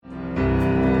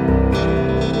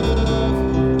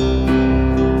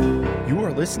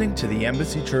listening to the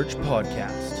Embassy Church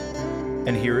podcast.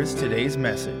 And here is today's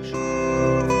message.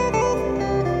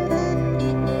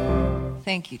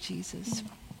 Thank you, Jesus.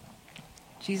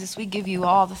 Jesus, we give you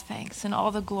all the thanks and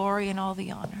all the glory and all the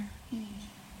honor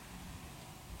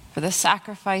for the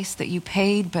sacrifice that you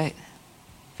paid, but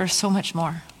for so much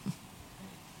more.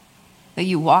 That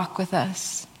you walk with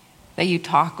us, that you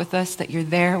talk with us, that you're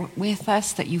there with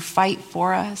us, that you fight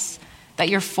for us, that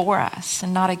you're for us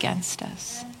and not against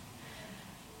us.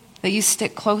 That you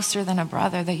stick closer than a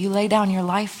brother, that you lay down your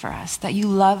life for us, that you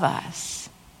love us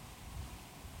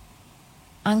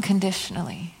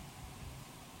unconditionally.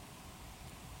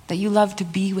 That you love to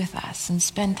be with us and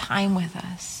spend time with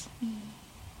us.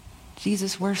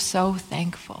 Jesus, we're so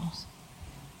thankful.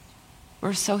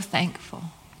 We're so thankful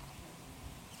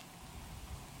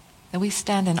that we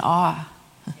stand in awe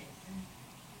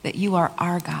that you are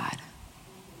our God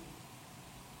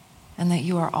and that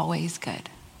you are always good.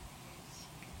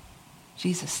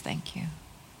 Jesus, thank you.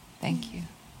 Thank you.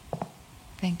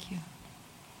 Thank you.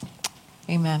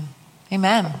 Amen.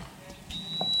 Amen.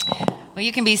 Well,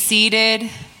 you can be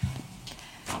seated.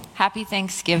 Happy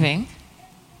Thanksgiving.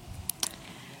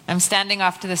 I'm standing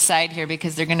off to the side here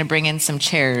because they're going to bring in some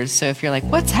chairs. So if you're like,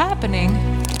 what's happening?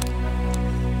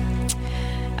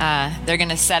 They're going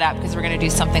to set up because we're going to do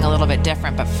something a little bit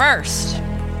different. But first,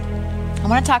 I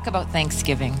want to talk about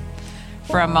Thanksgiving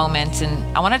for a moment.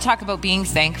 And I want to talk about being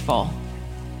thankful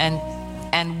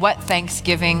and what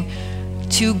Thanksgiving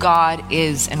to God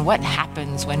is and what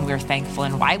happens when we're thankful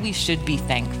and why we should be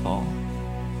thankful.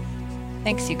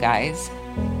 Thanks, you guys.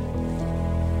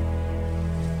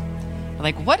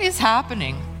 Like, what is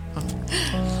happening?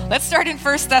 Let's start in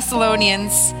 1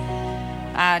 Thessalonians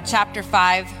chapter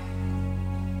 5,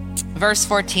 verse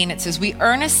 14. It says, "We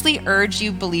earnestly urge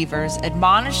you, believers,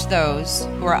 admonish those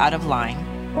who are out of line,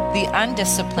 the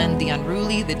undisciplined, the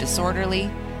unruly, the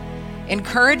disorderly.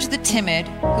 Encourage the timid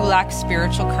who lack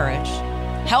spiritual courage.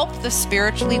 Help the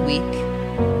spiritually weak.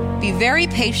 Be very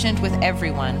patient with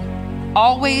everyone,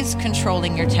 always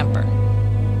controlling your temper.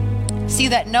 See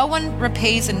that no one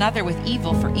repays another with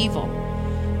evil for evil,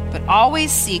 but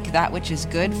always seek that which is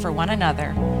good for one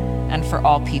another and for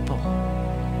all people."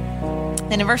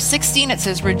 Then in verse 16 it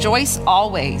says, "Rejoice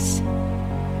always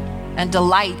and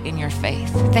delight in your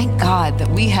faith." Thank God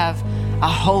that we have a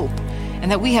hope and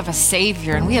that we have a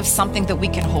Savior and we have something that we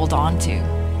can hold on to.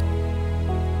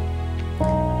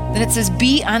 Then it says,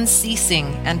 "Be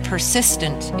unceasing and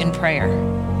persistent in prayer."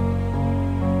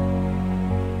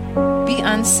 Be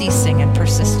unceasing and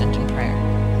persistent in prayer.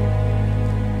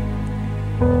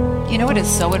 You know what is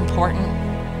so important?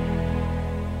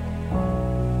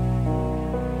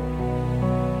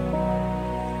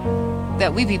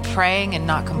 That we be praying and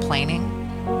not complaining.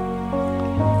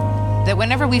 That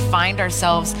whenever we find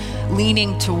ourselves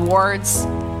leaning towards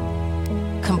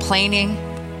complaining,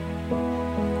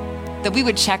 that we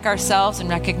would check ourselves and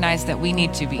recognize that we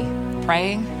need to be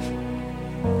praying.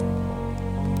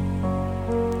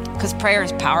 Because prayer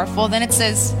is powerful. Then it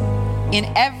says, "In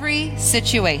every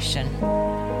situation,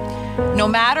 no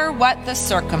matter what the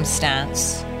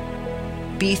circumstance,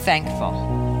 be thankful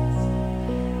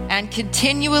and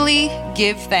continually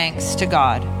give thanks to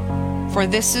God, for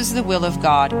this is the will of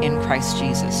God in Christ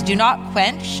Jesus. Do not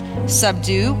quench,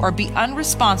 subdue, or be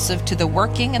unresponsive to the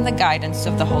working and the guidance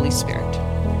of the Holy Spirit."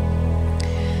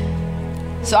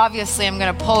 So obviously I'm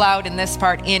going to pull out in this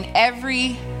part, in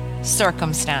every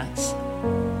circumstance,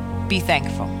 be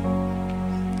thankful.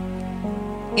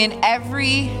 In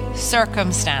every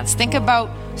circumstance. Think about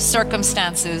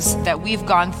circumstances that we've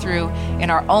gone through in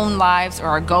our own lives or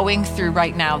are going through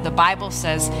right now. The Bible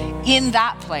says, in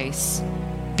that place,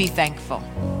 be thankful.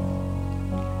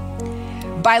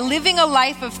 By living a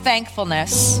life of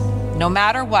thankfulness, no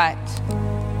matter what,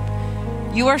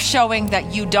 you are showing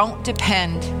that you don't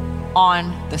depend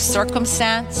on the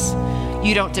circumstance.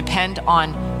 You don't depend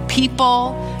on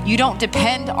people. You don't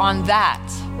depend on that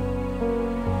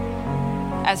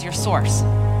as your source.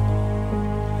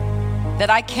 That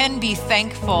I can be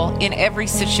thankful in every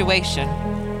situation.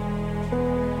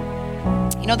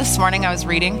 You know, this morning I was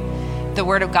reading the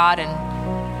Word of God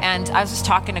and I was just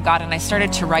talking to God and I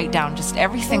started to write down just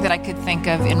everything that I could think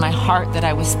of in my heart that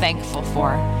I was thankful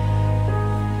for.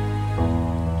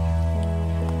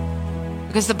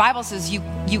 Because the Bible says you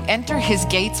enter his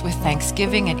gates with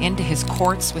thanksgiving and into his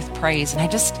courts with praise. And I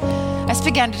just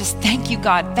began to thank you,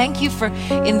 God. Thank you for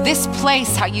in this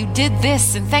place how you did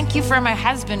this. And thank you for my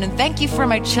husband. And thank you for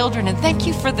my children. And thank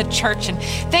you for the church. And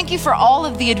thank you for all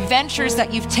of the adventures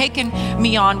that you've taken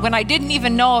me on when I didn't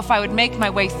even know if I would make my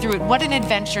way through it. What an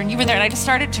adventure. And you were there. And I just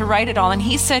started to write it all. And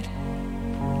he said,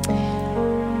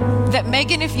 that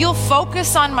Megan, if you'll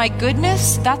focus on my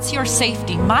goodness, that's your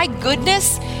safety. My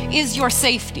goodness is your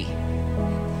safety.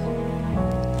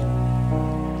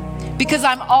 Because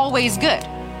I'm always good.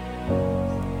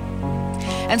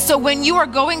 And so when you are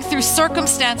going through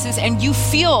circumstances and you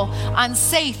feel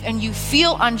unsafe and you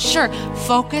feel unsure,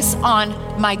 focus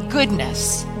on my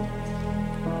goodness,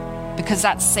 because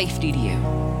that's safety to you.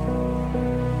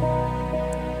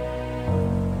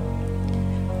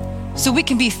 So we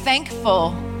can be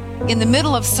thankful in the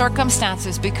middle of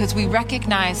circumstances because we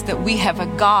recognize that we have a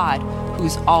God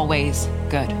who's always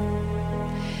good.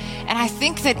 And I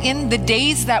think that in the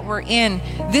days that we're in,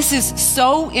 this is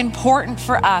so important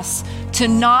for us to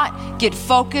not get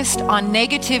focused on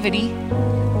negativity,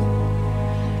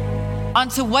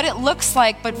 onto what it looks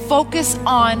like, but focus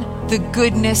on the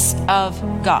goodness of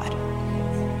God.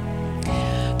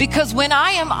 Because when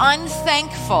I am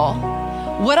unthankful,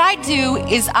 what I do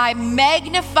is I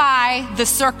magnify the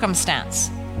circumstance.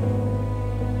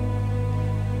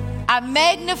 I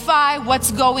magnify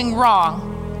what's going wrong.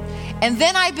 And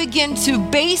then I begin to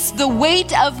base the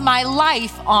weight of my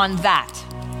life on that.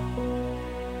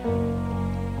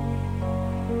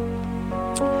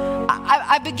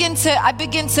 I begin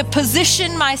to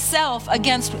position myself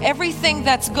against everything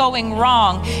that's going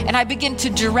wrong, and I begin to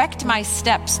direct my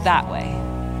steps that way.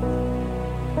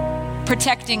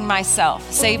 Protecting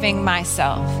myself, saving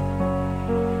myself.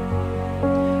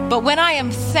 But when I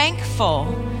am thankful,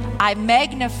 I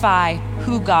magnify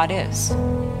who God is.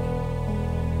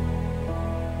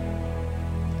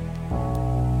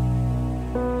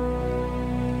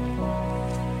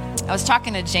 I was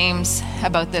talking to James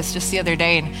about this just the other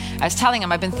day, and I was telling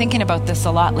him I've been thinking about this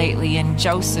a lot lately in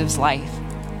Joseph's life.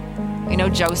 You know,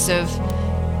 Joseph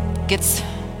gets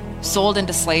sold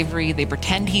into slavery. They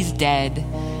pretend he's dead,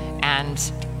 and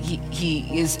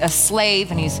he is a slave,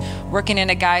 and he's working in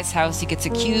a guy's house. He gets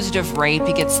accused of rape.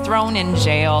 He gets thrown in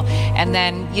jail, and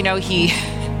then, you know,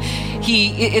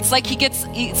 it's like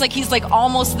he's like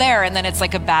almost there, and then it's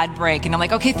like a bad break, and I'm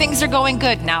like, okay, things are going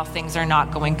good. Now things are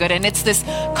not going good, and it's this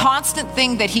constant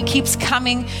thing that he keeps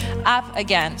coming up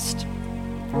against.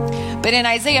 But in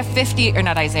Genesis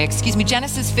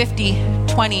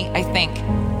 50:20, I think,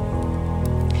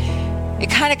 it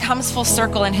kind of comes full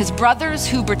circle, and his brothers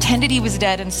who pretended he was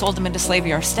dead and sold him into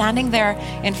slavery are standing there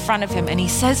in front of him, and he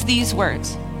says these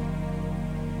words: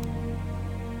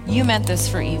 "You meant this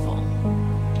for evil,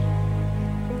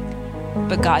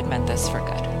 but God meant this for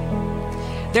good."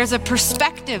 There's a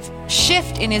perspective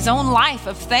shift in his own life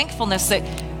of thankfulness that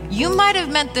you might have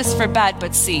meant this for bad,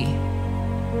 but see,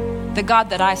 the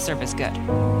God that I serve is good.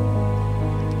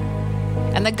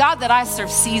 And the God that I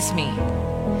serve sees me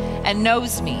and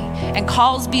knows me and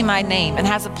calls me my name and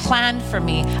has a plan for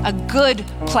me, a good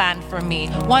plan for me,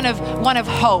 one of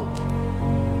hope.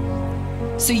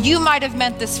 So you might have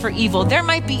meant this for evil. There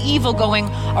might be evil going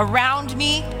around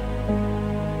me,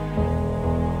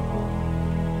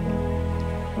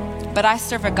 but I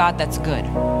serve a God that's good.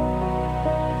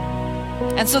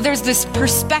 And so there's this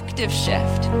perspective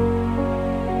shift.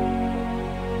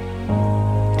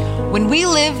 When we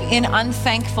live in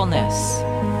unthankfulness,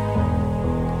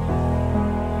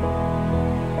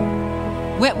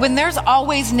 when there's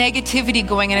always negativity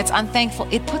going and it's unthankful,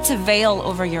 it puts a veil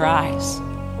over your eyes.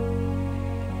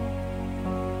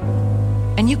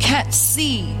 And you can't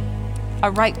see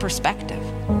a right perspective.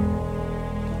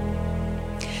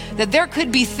 That there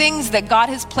could be things that God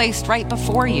has placed right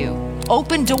before you,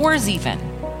 open doors even,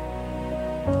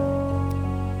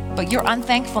 but your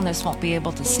unthankfulness won't be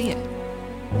able to see it.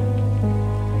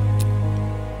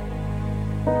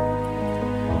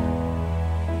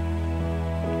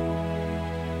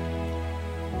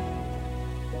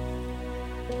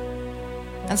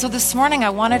 And so this morning I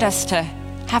wanted us to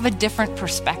have a different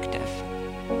perspective.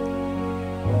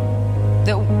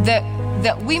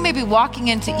 That we may be walking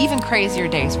into even crazier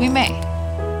days. We may.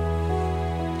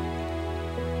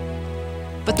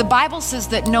 But the Bible says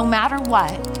that no matter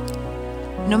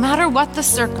what the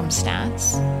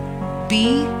circumstance,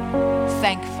 be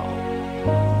thankful.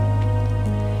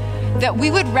 That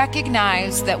we would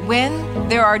recognize that when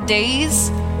there are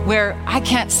days where I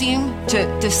can't seem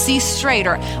to see straight,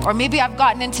 or maybe I've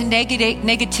gotten into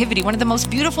negativity. One of the most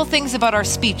beautiful things about our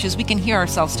speech is we can hear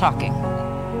ourselves talking.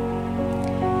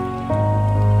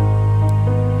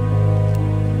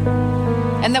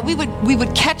 And that we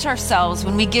would catch ourselves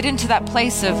when we get into that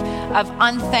place of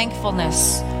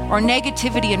unthankfulness or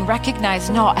negativity and recognize,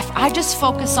 no, if I just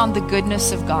focus on the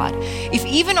goodness of God, if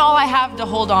even all I have to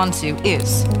hold on to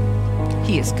is,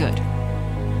 He is good.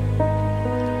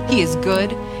 He is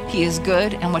good. He is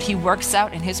good, and what He works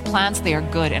out in His plans, they are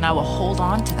good, and I will hold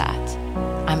on to that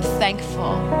I'm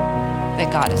thankful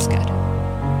that God is good.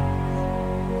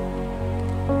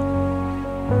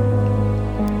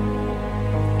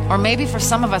 Or maybe for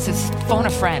some of us, it's phone a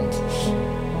friend,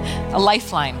 a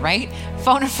lifeline, right?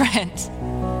 Phone a friend.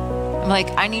 I'm like,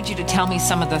 I need you to tell me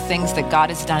some of the things that God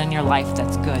has done in your life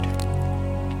that's good.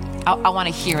 I want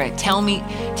to hear it. Tell me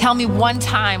one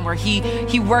time where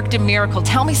he worked a miracle.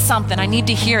 Tell me something. I need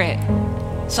to hear it.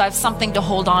 So I have something to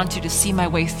hold on to see my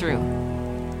way through.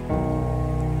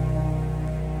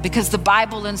 Because the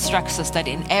Bible instructs us that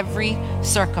in every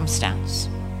circumstance,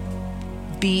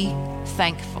 be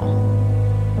thankful.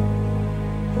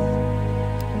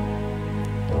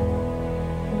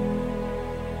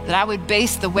 That I would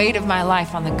base the weight of my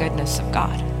life on the goodness of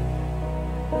God,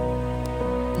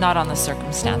 not on the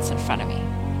circumstance in front of me.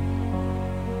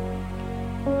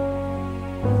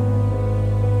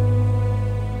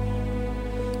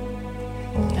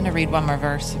 I'm going to read one more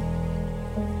verse.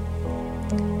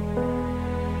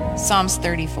 Psalms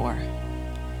 34.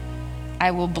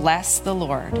 I will bless the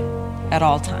Lord at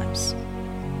all times.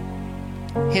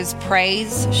 His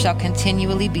praise shall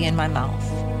continually be in my mouth.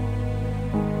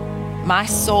 My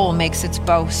soul makes its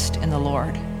boast in the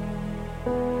Lord.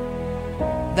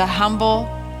 The humble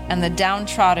and the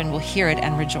downtrodden will hear it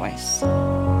and rejoice.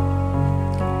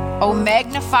 Oh,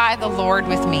 magnify the Lord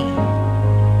with me,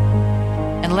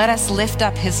 and let us lift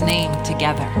up his name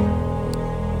together.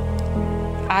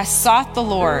 I sought the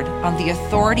Lord on the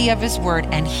authority of his word,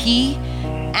 and he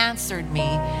answered me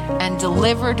and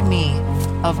delivered me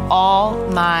of all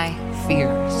my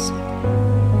fears.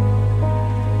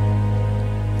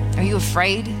 Are you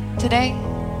afraid today?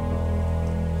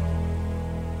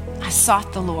 I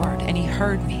sought the Lord and he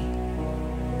heard me.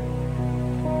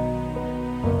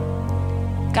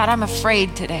 God, I'm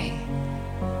afraid today.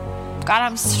 God,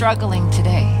 I'm struggling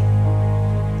today.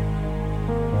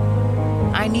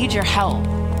 I need your help.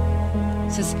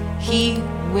 It says he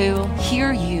will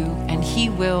hear you and he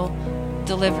will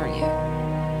deliver you.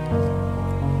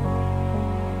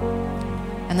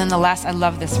 And then the last, I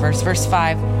love this verse, verse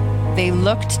 5. They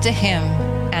looked to him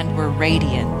and were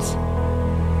radiant.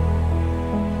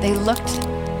 They looked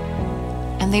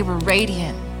and they were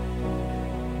radiant.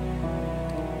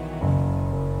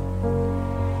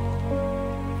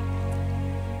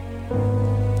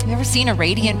 Have you ever seen a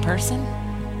radiant person?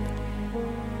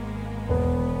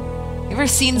 You ever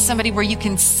seen somebody where you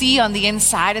can see on the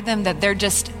inside of them that they're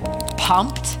just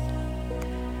pumped?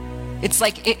 It's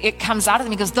like it comes out of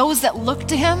them. He goes, those that look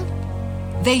to him,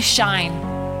 they shine.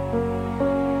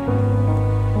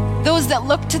 Those that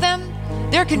look to them,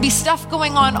 there can be stuff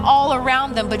going on all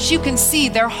around them, but you can see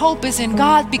their hope is in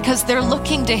God because they're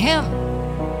looking to him.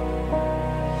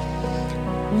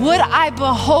 Would I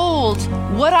behold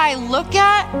what I look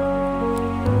at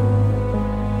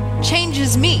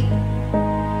changes me.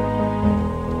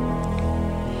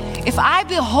 If I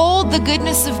behold the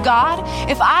goodness of God,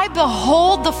 if I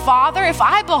behold the Father, if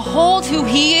I behold who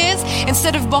he is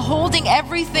instead of beholding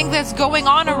everything that's going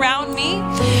on around me,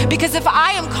 because if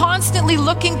I am constantly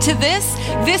looking to this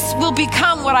will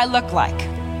become what I look like.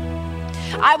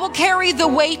 I will carry the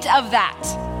weight of that.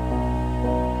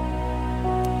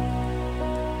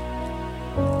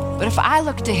 But if I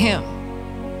look to him,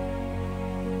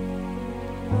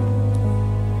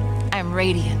 I'm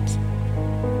radiant.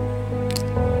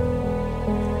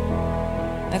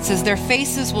 That says their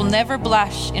faces will never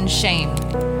blush in shame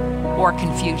or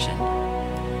confusion.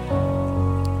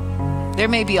 There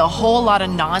may be a whole lot of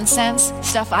nonsense,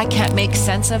 stuff I can't make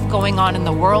sense of going on in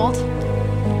the world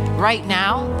right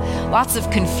now. Lots of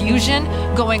confusion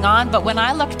going on, but when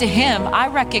I look to him, I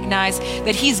recognize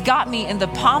that he's got me in the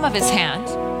palm of his hand.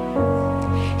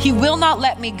 He will not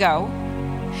let me go.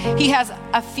 He has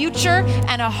a future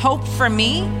and a hope for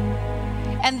me,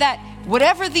 and that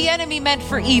whatever the enemy meant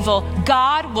for evil,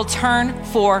 God will turn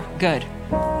for good.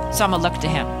 So I'm gonna look to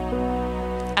him.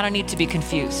 I don't need to be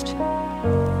confused.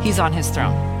 He's on his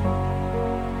throne.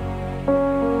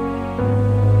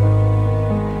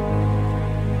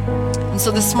 And so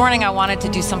this morning I wanted to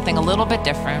do something a little bit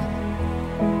different,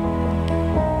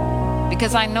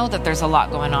 because I know that there's a lot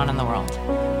going on in the world.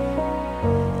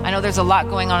 I know there's a lot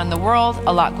going on in the world,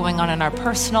 a lot going on in our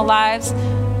personal lives.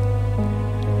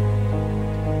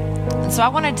 And so I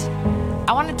wanted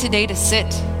today to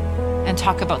sit and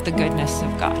talk about the goodness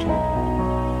of God.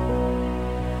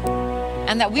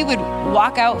 And that we would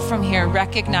walk out from here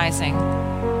recognizing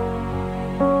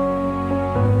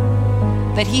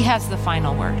that he has the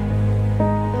final word.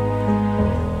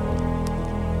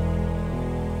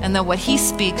 And that what he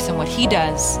speaks and what he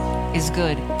does is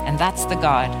good. And that's the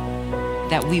God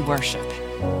that we worship.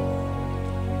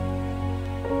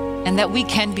 and that we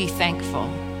can be thankful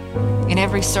in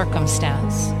every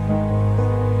circumstance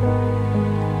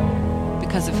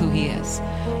because of who he is.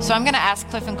 So I'm going to ask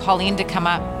Cliff and Colleen to come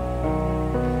up.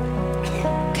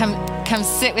 Come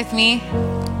sit with me.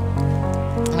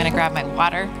 I'm going to grab my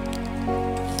water.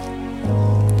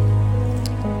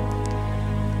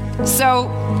 So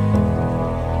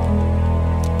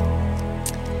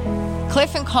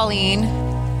Cliff and Colleen,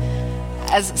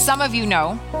 as some of you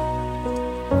know,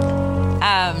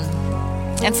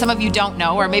 and some of you don't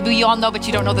know, or maybe you all know but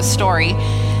you don't know the story.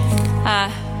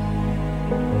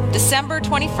 December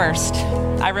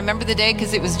 21st, I remember the day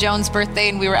because it was Joan's birthday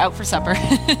and we were out for supper.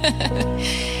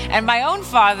 And my own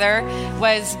father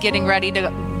was getting ready to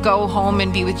go home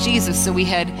and be with Jesus. So we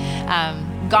had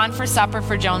gone for supper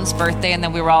for Joan's birthday, and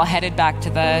then we were all headed back to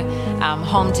the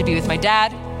home to be with my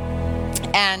dad.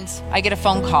 And I get a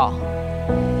phone call,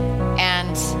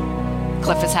 and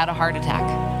Cliff has had a heart attack.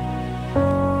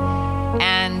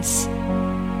 And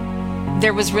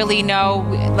there was really no,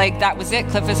 that was it.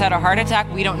 Cliff has had a heart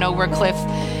attack. We don't know where Cliff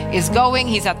is going.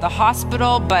 He's at the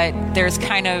hospital, but there's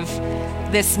kind of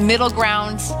this middle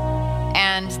ground.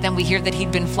 And then we hear that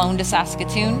he'd been flown to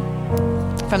Saskatoon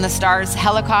from the Stars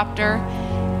helicopter,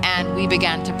 and we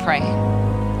began to pray.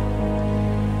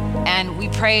 And we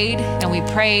prayed and we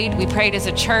prayed. We prayed as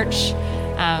a church.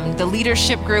 The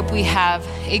leadership group, we have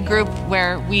a group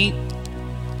where we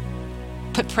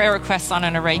put prayer requests on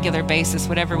a regular basis,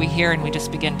 whatever we hear, and we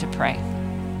just begin to pray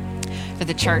for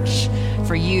the church,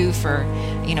 for you, for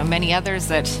many others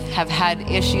that have had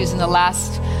issues in the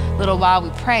last little while.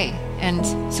 We pray. And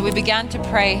so we began to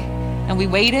pray, and we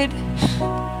waited.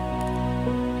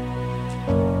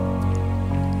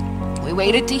 We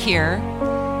waited to hear,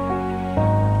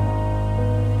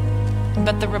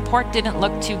 but the report didn't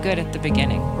look too good at the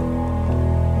beginning.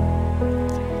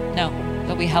 No,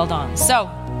 but we held on. So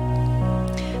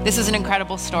this is an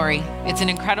incredible story. It's an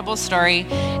incredible story.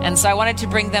 And so I wanted to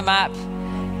bring them up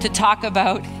to talk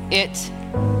about it.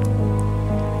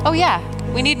 Oh yeah,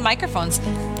 we need microphones.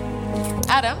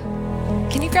 Adam,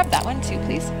 can you grab that one too,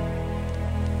 please?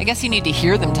 I guess you need to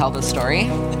hear them tell the story.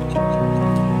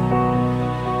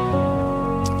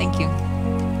 Thank you.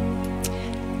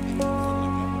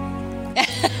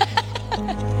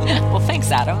 Well,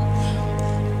 thanks, Adam.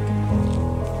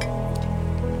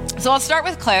 So I'll start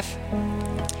with Cliff.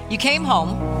 You came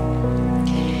home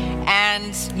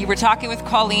and you were talking with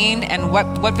Colleen, and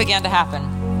what began to happen?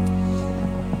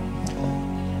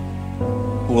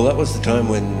 Well, that was the time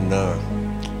when the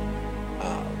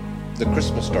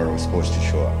Christmas star was supposed to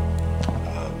show up.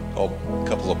 A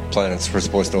couple of planets were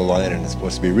supposed to align, and it's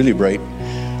supposed to be really bright.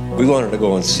 We wanted to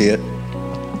go and see it.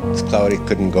 It was cloudy,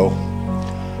 couldn't go.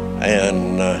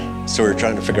 And so we were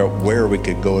trying to figure out where we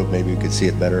could go, maybe we could see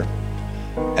it better.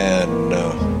 And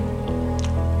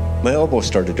my elbow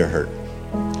started to hurt.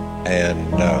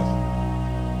 And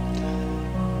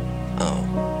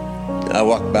I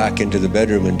walked back into the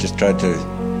bedroom and just tried to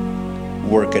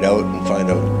work it out and find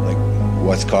out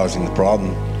what's causing the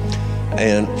problem.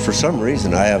 And for some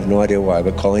reason, I have no idea why,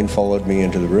 but Colleen followed me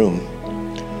into the room,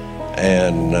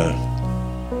 and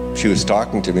she was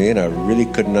talking to me, and I really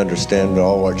couldn't understand at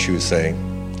all what she was saying.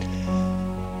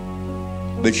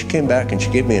 But she came back and she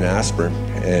gave me an aspirin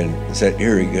and said,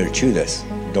 "Here, you gotta chew this.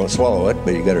 Don't swallow it,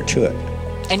 but you gotta chew it."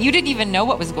 And you didn't even know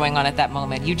what was going on at that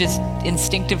moment. You just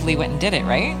instinctively went and did it,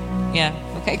 right? Yeah.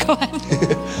 Okay, go ahead.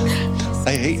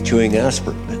 I hate chewing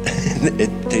aspirin.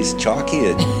 It tastes chalky.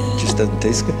 It just doesn't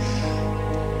taste good.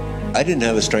 I didn't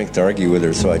have the strength to argue with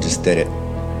her, so I just did it.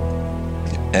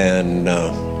 And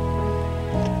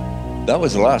that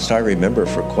was the last I remember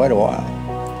for quite a while.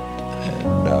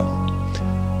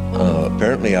 And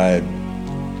apparently I had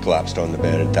collapsed on the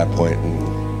bed at that point,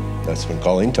 and that's when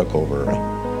Colleen took over.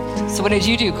 So what did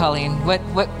you do, Colleen? What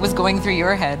was going through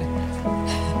your head?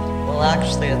 Well,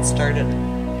 actually, it started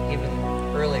even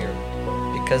earlier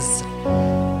because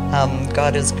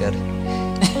God is good.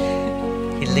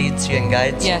 He leads you and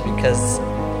guides you, because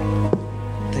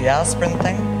the aspirin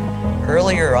thing,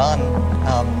 earlier on,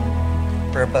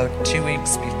 for about 2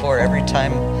 weeks before, every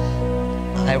time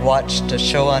I watched a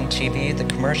show on TV, the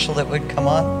commercial that would come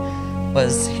on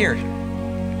was, "Here,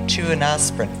 chew an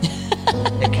aspirin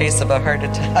in case of a heart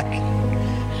attack."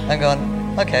 I'm going,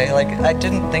 okay, I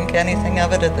didn't think anything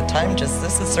of it at the time, just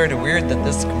this is sort of weird that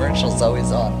this commercial's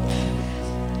always on.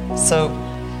 So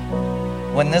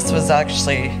when this was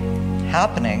actually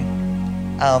happening,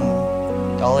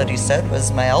 all that he said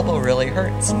was, "My elbow really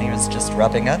hurts," and he was just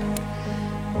rubbing it.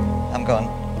 I'm going,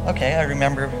 okay, I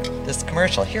remember this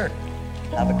commercial. "Here,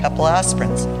 have a couple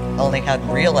aspirins." I only had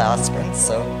real aspirins,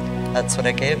 so that's what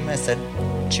I gave him. I said,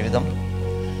 "Chew them."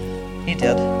 He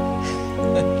did.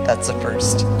 That's a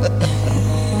first.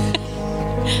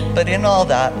 But in all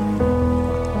that,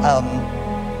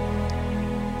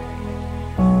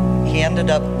 he ended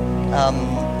up,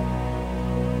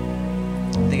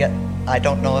 I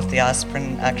don't know if the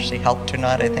aspirin actually helped or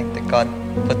not. I think that God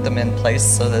put them in place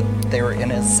so that they were in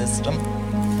his system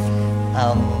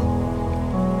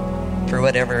for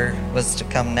whatever was to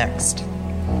come next.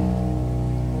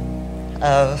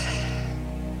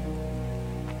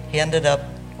 He ended up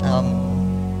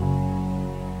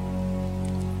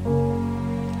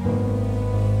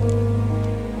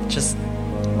just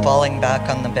falling back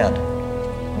on the bed.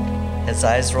 His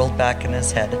eyes rolled back in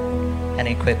his head, and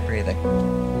he quit breathing.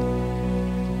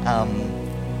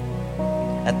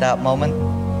 At that moment,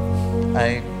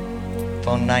 I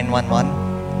phoned 911,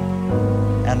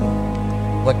 and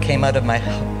what came out of my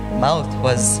mouth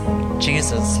was,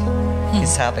 Jesus,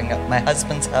 my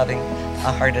husband's having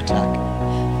a heart attack.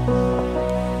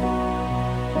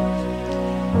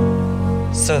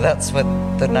 So that's what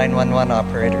the 911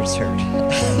 operators heard.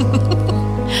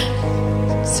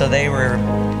 So they were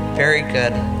very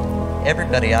good.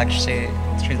 Everybody actually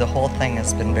through the whole thing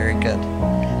has been very good.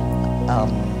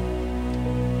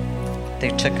 They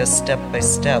took us step by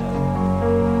step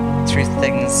through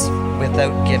things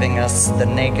without giving us the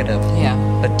negative,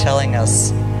 but telling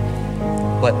us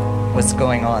what was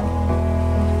going on.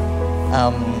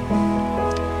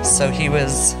 So he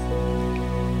was,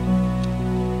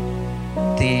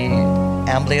 the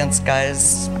ambulance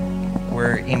guys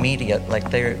were immediate,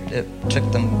 like it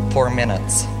took them 4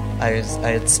 minutes. I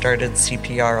had started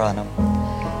CPR on him.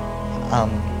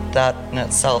 That in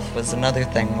itself was another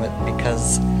thing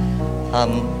because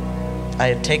I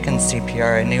had taken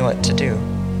CPR, I knew what to do.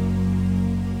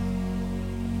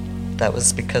 That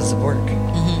was because of work.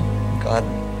 Mm-hmm. God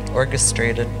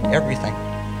orchestrated everything.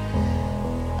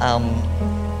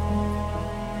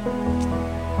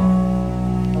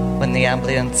 When the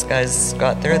ambulance guys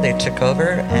got there, they took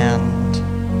over and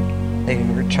they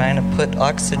were trying to put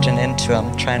oxygen into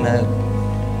him, trying to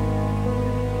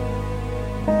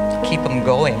keep him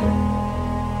going.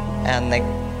 And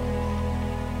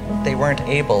they weren't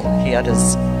able. He had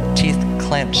his teeth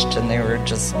clenched and they were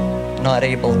just not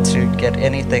able to get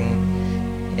anything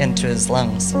into his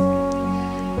lungs.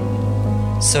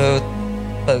 So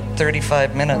about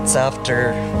 35 minutes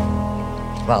after,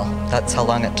 well, that's how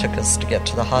long it took us to get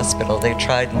to the hospital. They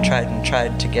tried and tried and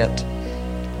tried to get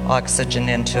oxygen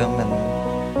into him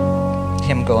and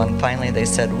him going. Finally, they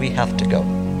said, we have to go.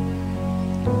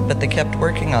 But they kept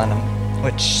working on him,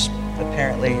 which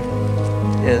apparently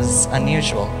is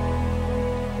unusual.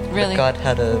 Really? But God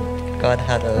had a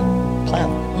plan.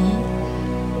 Mm-hmm.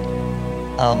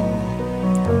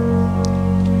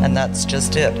 And that's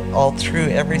just it. All through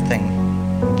everything,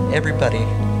 everybody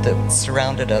that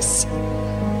surrounded us,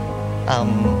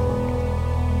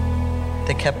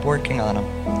 they kept working on him.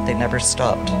 They never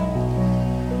stopped.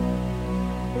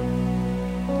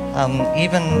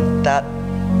 Even that,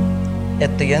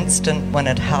 at the instant when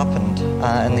it happened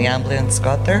and the ambulance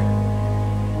got there,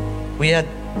 we had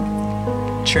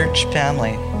church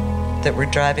family that were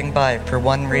driving by for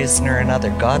one reason or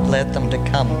another. God led them to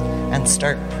come and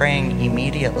start praying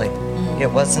immediately. Mm-hmm.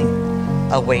 It wasn't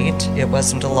a wait. It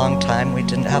wasn't a long time. We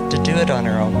didn't have to do it on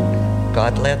our own.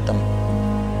 God led them.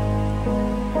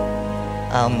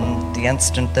 The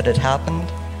instant that it happened,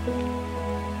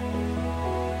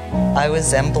 I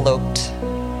was enveloped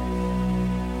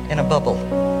in a bubble.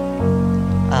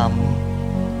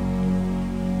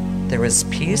 There was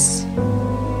peace,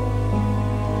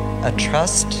 a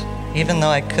trust, even though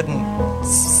I couldn't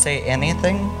say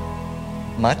anything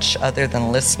much other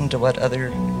than listen to what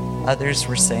others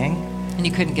were saying. And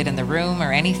you couldn't get in the room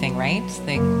or anything, right?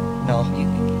 No,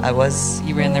 I was.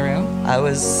 You were in the room? I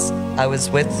was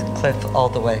with Cliff all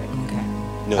the way. Okay.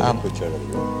 No, they put you out of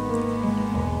the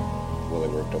room. Well, they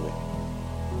worked on me.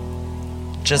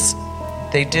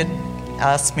 They did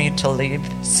ask me to leave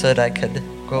so that I could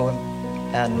go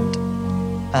and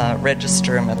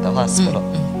register him at the hospital.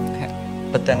 Mm-hmm. Okay.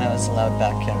 But then I was allowed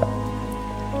back in.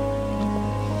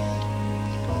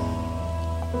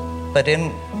 But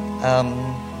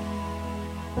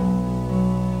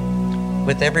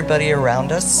with everybody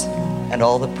around us and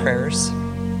all the prayers,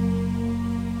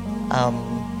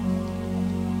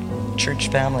 church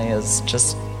family is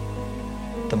just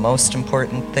the most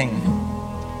important thing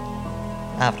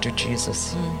after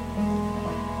Jesus.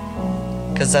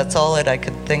 Because that's all that I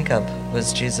could think of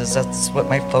was Jesus. That's what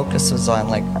my focus was on.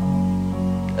 Like,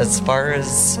 as far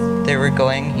as they were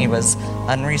going, he was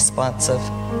unresponsive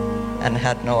and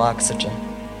had no oxygen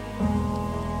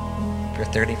for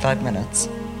 35 minutes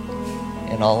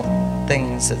in all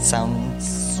things, it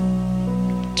sounds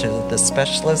to the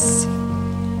specialists,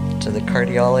 to the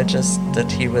cardiologist,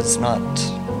 that he was not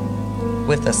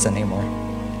with us anymore.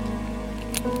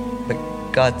 But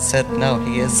God said, no,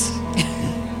 he is.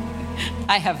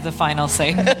 I have the final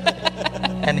say.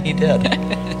 And he did.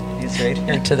 He's right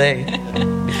here today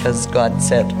because God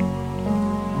said.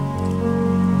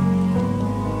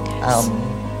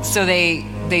 So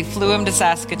they flew him to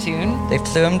Saskatoon. They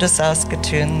flew him to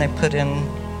Saskatoon. They put in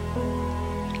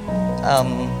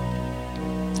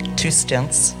 2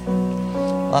 stents.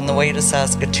 On the way to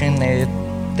Saskatoon,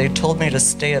 they told me to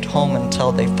stay at home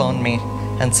until they phoned me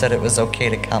and said it was okay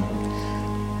to come.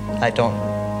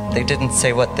 They didn't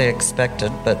say what they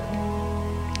expected, but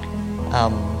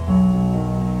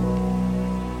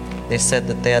they said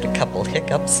that they had a couple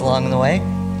hiccups along the way.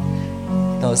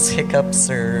 Those hiccups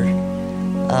are,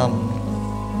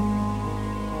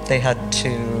 they had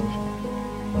to,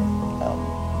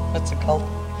 what's it called?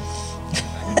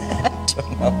 I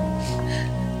don't know.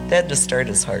 They had to start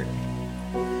his heart.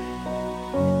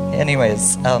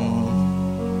 Anyways,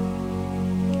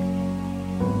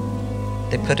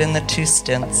 they put in the 2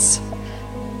 stents.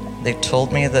 They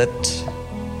told me that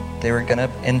they were going to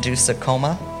induce a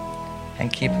coma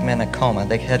and keep him in a coma.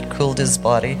 They had cooled his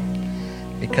body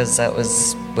because that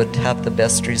would have the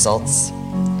best results.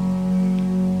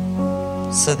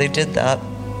 So they did that.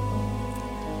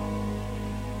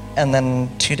 And then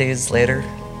 2 days later,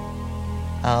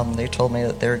 they told me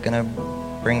that they were going to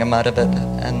bring him out of it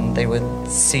and they would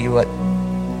see what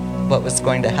was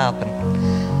going to happen.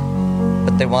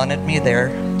 But they wanted me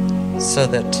there so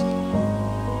that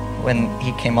when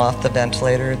he came off the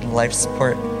ventilator and life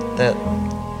support, that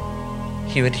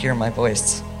he would hear my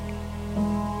voice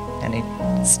and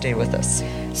he'd stay with us.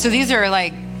 So these are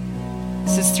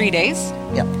this is 3 days?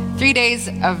 Yeah. 3 days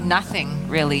of nothing,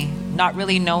 really. Not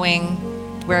really knowing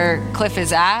where Cliff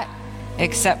is at,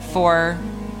 except for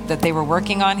that they were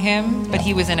working on him, but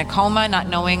he was in a coma, not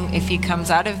knowing if he comes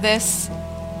out of this,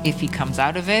 if he comes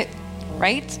out of it,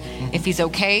 right? Mm-hmm. If he's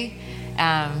okay.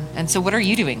 And so what are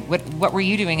you doing? What were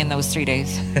you doing in those 3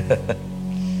 days?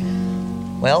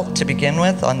 Well, to begin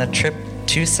with, on the trip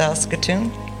to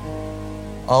Saskatoon,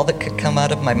 all that could come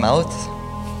out of my mouth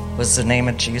was the name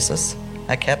of Jesus.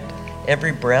 I kept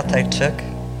every breath I took.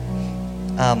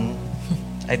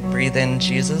 I'd breathe in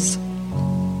Jesus.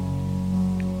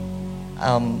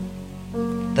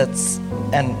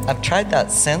 And I've tried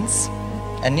that since,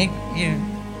 and you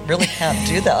really can't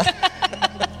do that.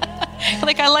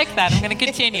 I like that. I'm going to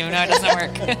continue. No, it doesn't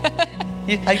work.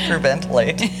 You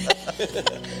hyperventilate.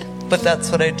 But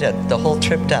that's what I did the whole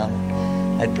trip down.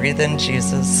 I'd breathe in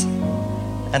Jesus,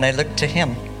 and I looked to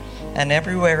him. And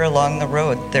everywhere along the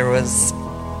road, there's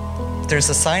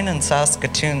a sign in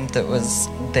Saskatoon that was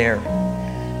there.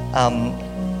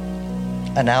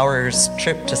 An hour's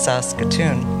trip to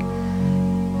Saskatoon,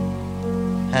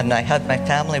 and I had my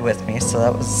family with me, so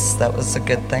that was a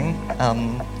good thing.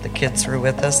 The kids were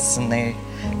with us, and they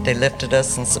lifted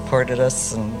us and supported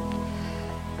us. And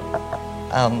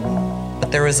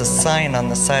but there was a sign on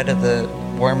the side of the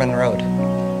Warman Road.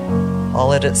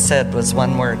 All that it said was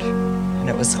one word, and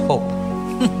it was hope.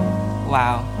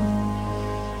 Wow.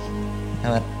 I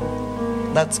went,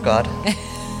 that's God.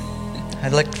 I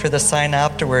looked for the sign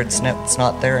afterwards, and it's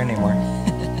not there anymore.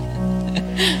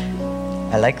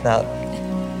 I like that.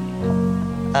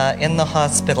 In the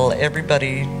hospital,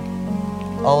 everybody,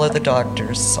 all of the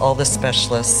doctors, all the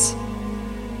specialists,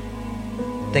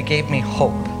 they gave me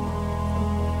hope.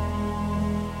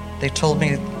 They told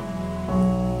me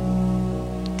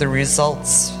the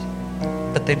results,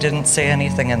 but they didn't say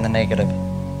anything in the negative.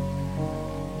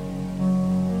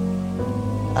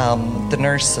 The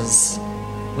nurses,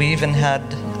 we even had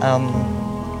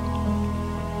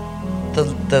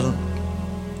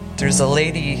there's a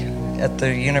lady at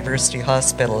the university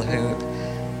hospital who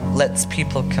lets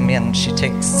people come in. She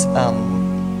takes your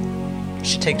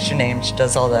name, she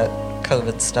does all that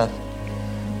COVID stuff.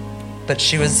 But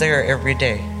she was there every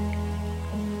day.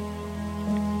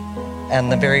 And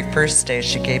the very first day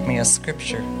she gave me a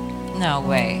scripture. No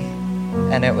way.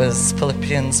 And it was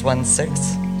Philippians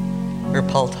 1:6, where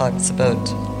Paul talks about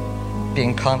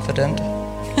being confident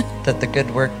that the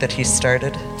good work that he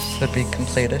started would be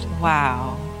completed.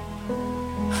 Wow.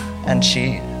 And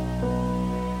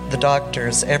the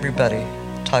doctors, everybody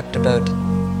talked about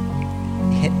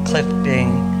Cliff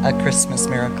being a Christmas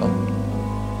miracle.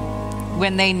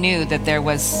 When they knew that there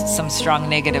was some strong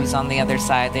negatives on the other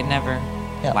side, they never...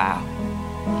 Yeah. Wow.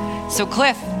 So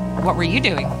Cliff, what were you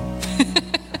doing?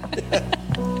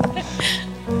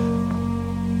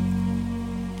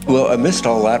 Well, I missed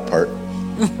all that part.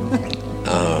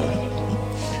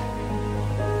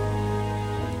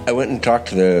 I went and talked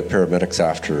to the paramedics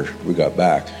after we got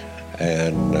back,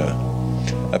 and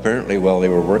apparently while they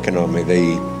were working on me,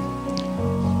 they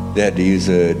had to use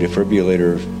a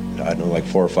defibrillator, I don't know, like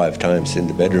 4 or 5 times in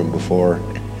the bedroom before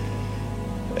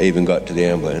I even got to the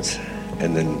ambulance,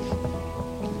 and then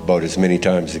about as many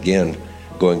times again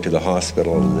going to the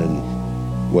hospital, and then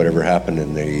whatever happened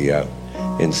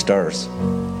in Stars.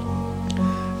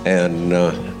 And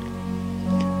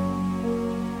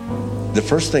the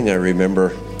first thing I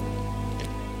remember,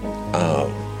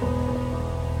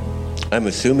 I'm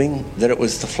assuming that it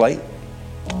was the flight.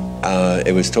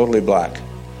 It was totally black,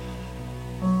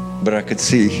 but I could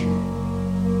see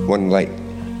one light.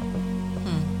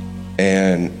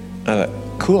 And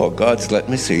cool, God's let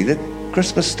me see the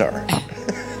Christmas star.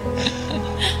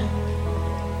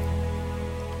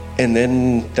 And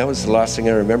then that was the last thing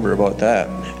I remember about that.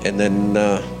 And then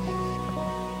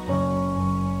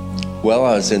while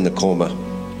I was in the coma,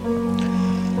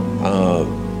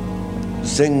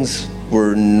 things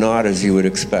were not as you would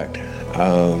expect.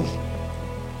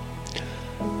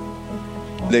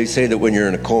 They say that when you're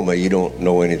in a coma, you don't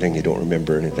know anything, you don't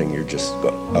remember anything, you're just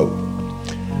out.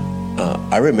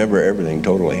 I remember everything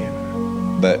totally,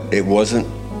 but it wasn't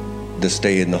the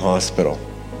stay in the hospital.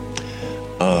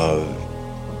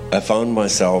 I found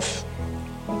myself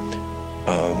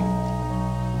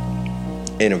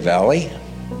in a valley,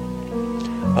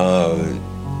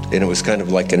 and it was kind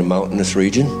of like in a mountainous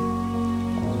region.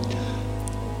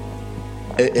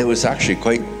 It was actually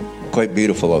quite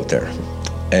beautiful out there,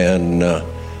 and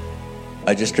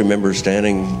I just remember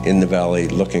standing in the valley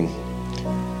looking,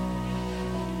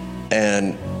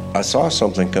 and I saw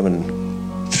something coming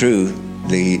through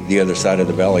the other side of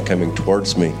the valley coming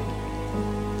towards me,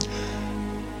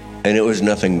 and it was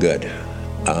nothing good.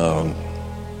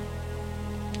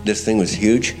 This thing was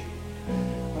huge.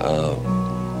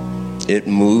 It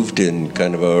moved in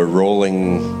kind of a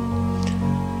rolling,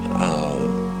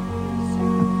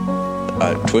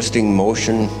 twisting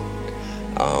motion.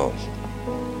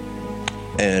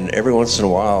 And every once in a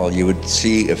while you would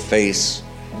see a face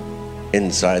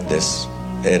inside this,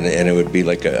 and it would be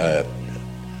like a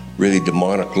really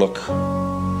demonic look,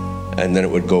 and then it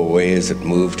would go away as it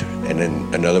moved, and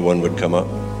then another one would come up.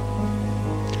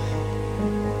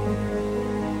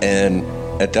 And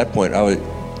at that point I was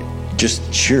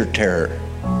just sheer terror,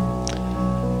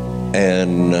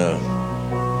 and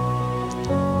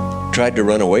tried to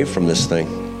run away from this thing,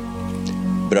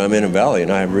 but I'm in a valley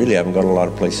and I really haven't got a lot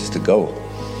of places to go.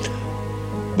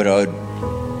 But I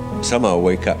would somehow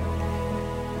wake up,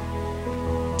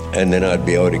 and then I'd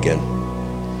be out again.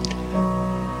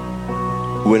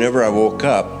 Whenever I woke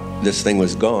up, this thing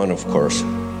was gone, of course.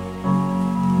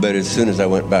 But as soon as I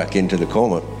went back into the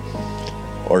coma,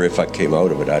 or if I came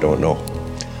out of it, I don't know.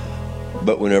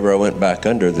 But whenever I went back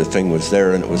under, the thing was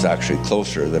there, and it was actually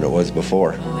closer than it was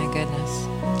before. Oh my goodness.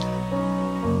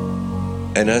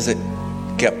 And as it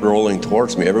kept rolling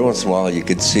towards me, every once in a while you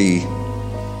could see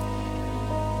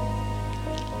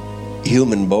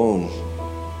human bone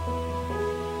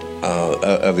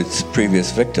of its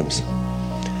previous victims.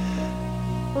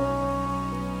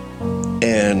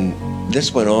 And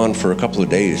this went on for a couple of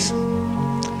days.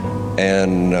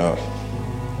 And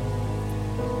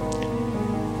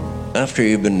after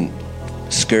you've been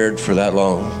scared for that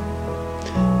long,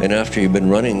 and after you've been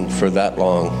running for that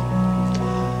long,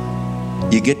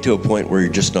 you get to a point where you're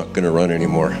just not going to run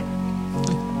anymore.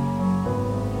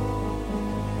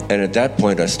 And at that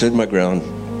point, I stood my ground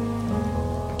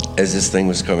as this thing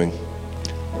was coming.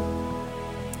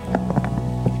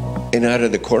 And out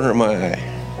of the corner of my eye,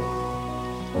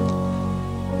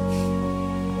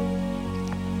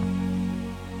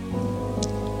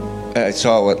 I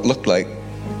saw what looked like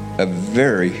a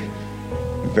very,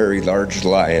 very large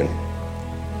lion.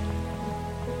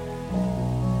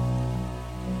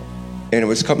 And it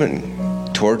was coming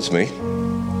towards me.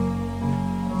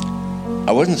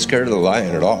 I wasn't scared of the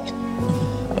lion at all.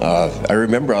 I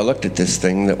remember I looked at this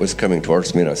thing that was coming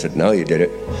towards me and I said, "Now you did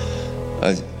it.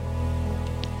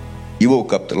 You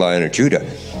woke up the Lion of Judah."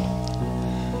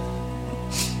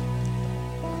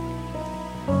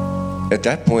 At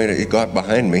that point, it got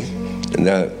behind me, and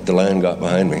the lion got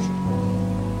behind me.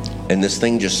 And this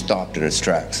thing just stopped in its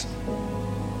tracks.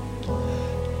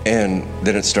 And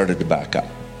then it started to back up.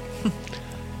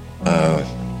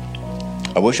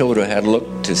 I wish I would have had a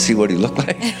look to see what he looked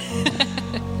like.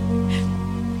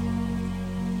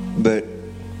 But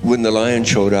when the lion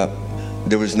showed up,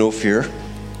 there was no fear.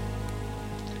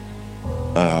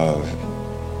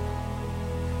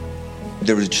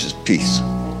 There was just peace.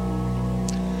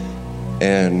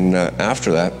 And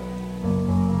after that,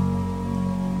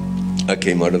 I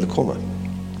came out of the coma.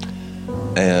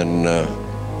 And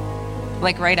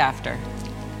like right after,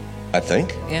 I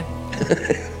think. yeah.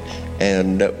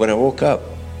 And when I woke up,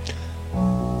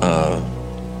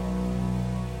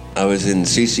 I was in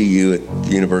CCU at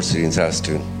the university in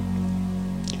Saskatoon.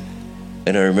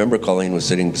 And I remember Colleen was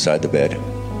sitting beside the bed.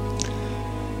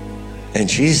 And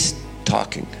she's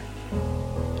talking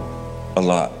a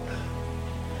lot.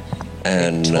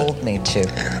 And They told me to.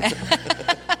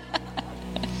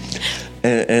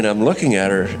 and I'm looking at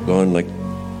her going like,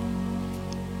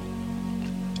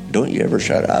 don't you ever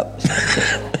shut up.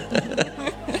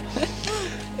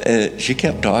 And she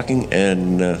kept talking,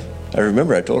 and I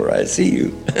remember I told her, I see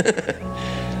you.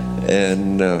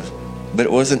 And but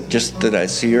it wasn't just that I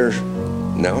see her.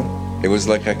 No, it was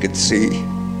like I could see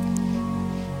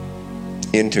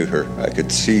into her. I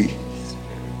could see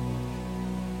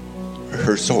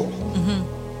her soul.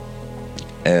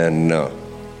 Mm-hmm. And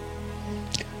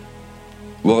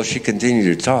well, she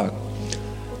continued to talk.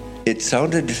 It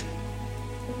sounded,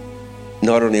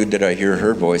 not only did I hear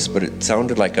her voice, but it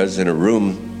sounded like I was in a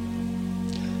room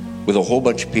with a whole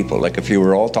bunch of people. Like if you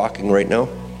were all talking right now,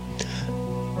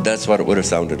 that's what it would have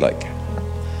sounded like.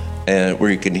 And where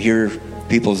you can hear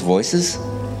people's voices,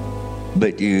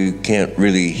 but you can't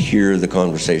really hear the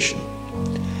conversation.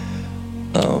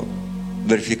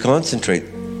 But if you concentrate,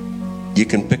 you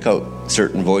can pick out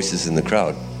certain voices in the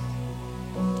crowd.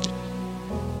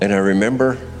 And I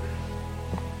remember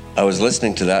I was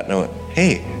listening to that and I went,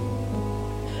 hey,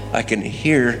 I can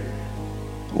hear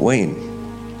Wayne.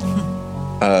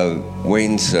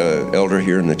 Wayne's elder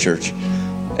here in the church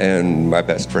and my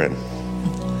best friend.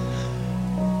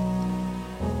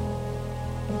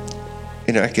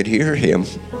 And I could hear him,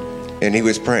 and he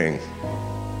was praying.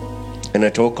 And I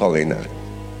told Colleen that.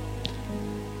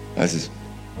 I says,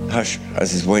 hush, I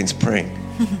says, Wayne's praying.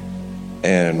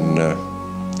 And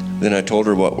then I told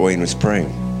her what Wayne was praying.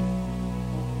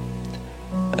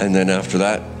 And then after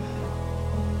that,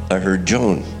 I heard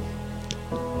Joan.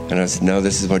 And I said, now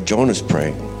this is what Joan is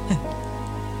praying.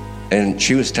 And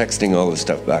she was texting all the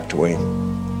stuff back to Wayne.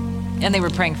 And they were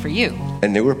praying for you.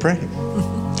 And they were praying.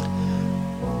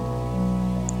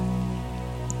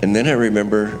 And then I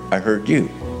remember I heard you.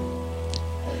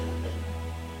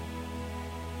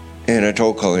 And I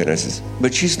told Colleen, I says,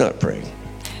 but she's not praying.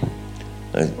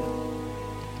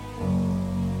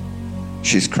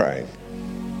 She's crying.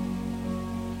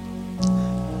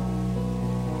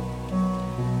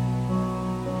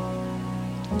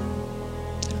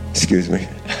 Excuse me.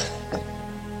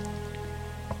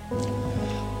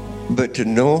 But to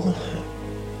know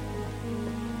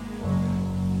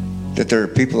that there are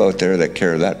people out there that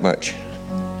care that much,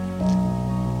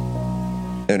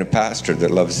 and a pastor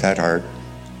that loves that hard,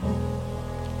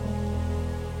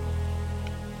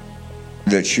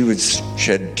 that she would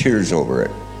shed tears over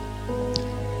it,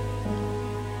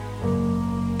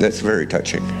 that's very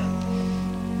touching.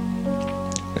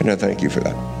 And I thank you for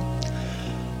that.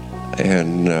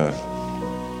 And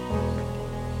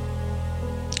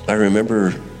I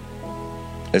remember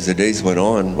as the days went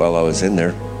on while I was in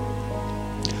there,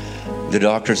 the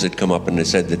doctors had come up and they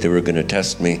said that they were going to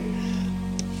test me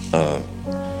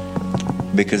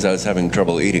because I was having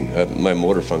trouble eating. My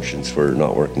motor functions were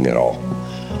not working at all.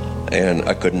 And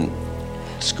I couldn't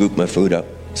scoop my food up,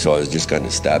 so I was just kind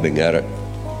of stabbing at it.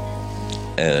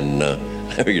 And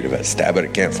I figured if I stab it,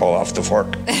 it can't fall off the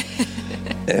fork.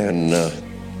 And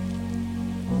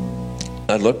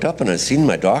I looked up and I seen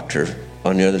my doctor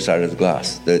on the other side of the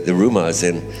glass. The room I was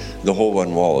in, the whole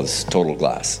one wall is total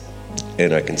glass.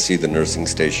 And I can see the nursing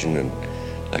station and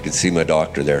I can see my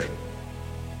doctor there.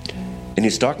 And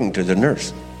he's talking to the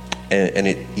nurse. And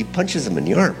he punches him in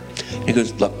the arm. He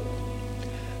goes, look,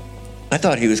 I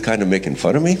thought he was kind of making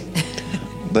fun of me.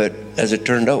 But as it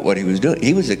turned out, what he was doing,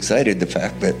 he was excited the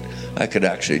fact that I could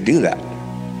actually do that.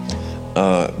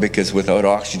 Because without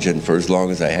oxygen for as long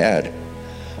as I had,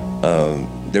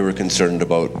 they were concerned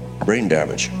about brain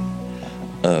damage.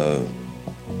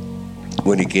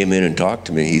 When he came in and talked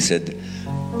to me, he said,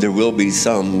 there will be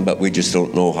some, but we just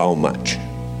don't know how much.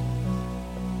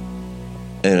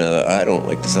 And I don't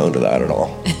like the sound of that at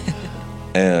all.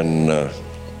 And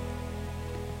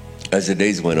as the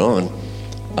days went on,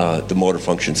 the motor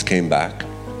functions came back.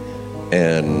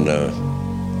 And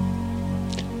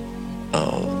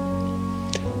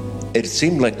it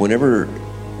seemed like whenever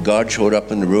God showed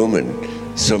up in the room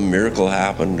and some miracle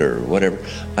happened or whatever,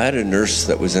 I had a nurse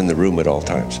that was in the room at all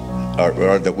times,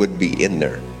 or that would be in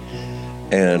there.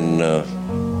 And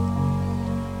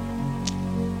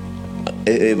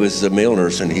it was a male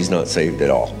nurse, and he's not saved at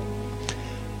all.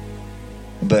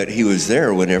 But he was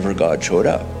there whenever God showed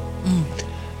up.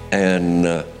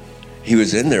 And he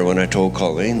was in there when I told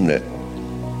Colleen that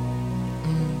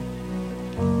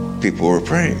people were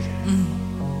praying.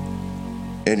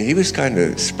 And he was kind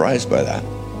of surprised by that.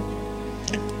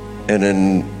 And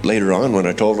then later on, when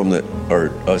I told him that,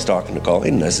 or I was talking to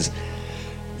Colleen, and I says,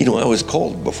 I was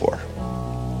cold before.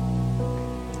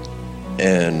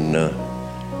 And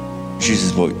she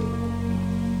says, well,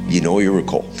 you were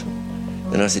cold.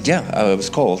 And I said, yeah, I was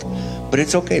cold, but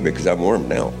it's okay because I'm warm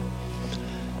now.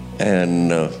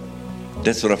 And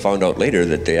that's when I found out later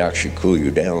that they actually cool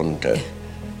you down it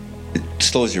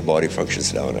slows your body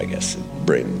functions down, I guess,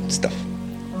 brain stuff.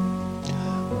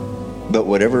 But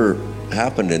whatever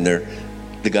happened in there,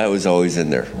 the guy was always in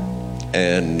there.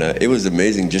 And it was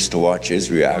amazing just to watch his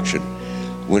reaction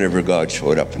whenever God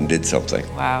showed up and did something.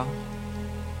 Wow.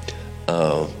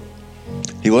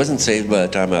 He wasn't saved by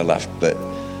the time I left, but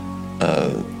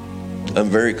I'm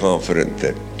very confident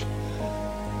that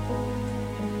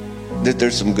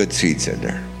there's some good seeds in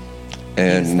there.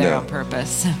 And He's there on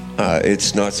purpose.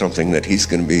 It's not something that he's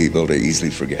going to be able to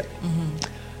easily forget.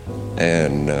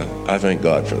 And I thank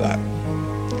God for that.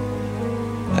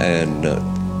 And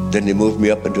then they moved me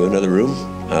up into another room,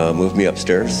 moved me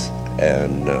upstairs,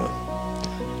 and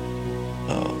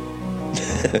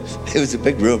it was a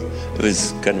big room. It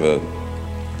was kind of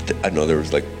I know there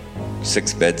was like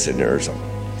 6 beds in there or something.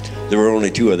 There were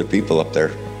only 2 other people up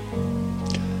there.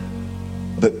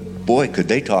 But boy, could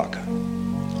they talk.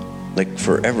 Like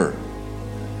forever.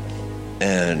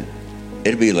 And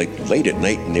it'd be like late at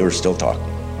night and they were still talking.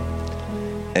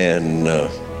 And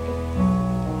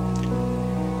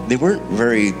they weren't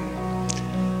very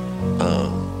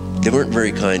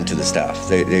kind to the staff.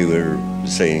 They were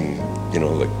saying,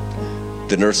 like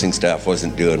the nursing staff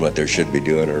wasn't doing what they should be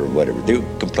doing or whatever. They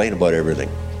would complain about everything.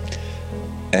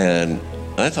 And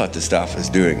I thought the staff was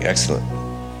doing excellent.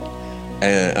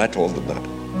 And I told them that.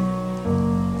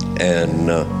 And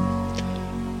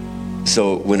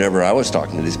so whenever I was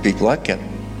talking to these people, I kept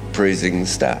praising the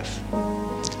staff.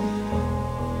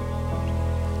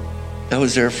 I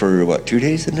was there for, 2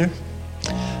 days in there?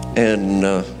 And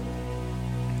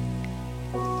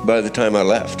by the time I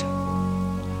left,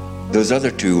 those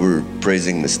other 2 were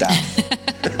praising the staff.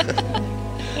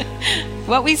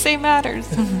 What we say matters.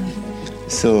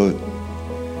 So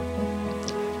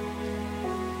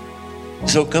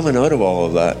coming out of all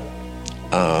of that,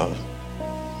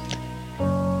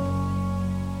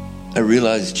 I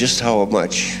realized just how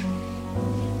much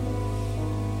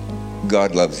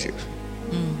God loves you.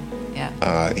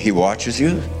 Yeah. He watches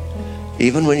you.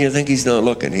 Even when you think he's not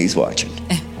looking, he's watching.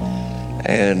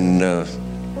 And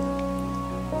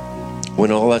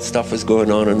when all that stuff was going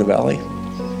on in the valley,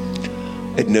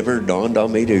 it never dawned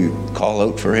on me to call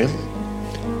out for him.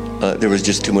 There was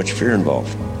just too much fear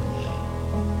involved.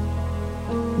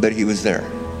 But he was there.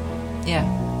 Yeah.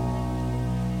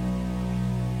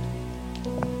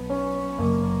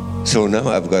 So now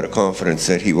I've got a confidence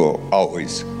that he will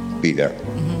always be there.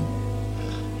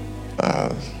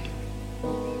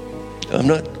 I'm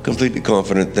not completely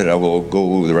confident that I will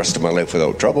go the rest of my life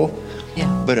without trouble. Yeah.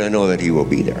 But I know that he will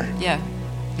be there. Yeah.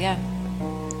 Yeah.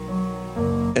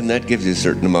 And that gives you a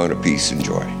certain amount of peace and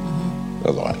joy.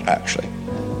 A lot, actually.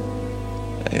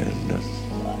 And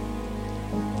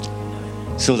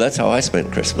so that's how I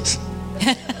spent Christmas.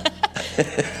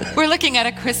 We're looking at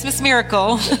a Christmas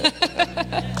miracle.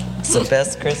 It's the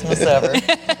best Christmas ever.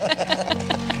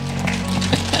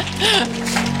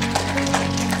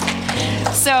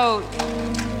 So,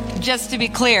 just to be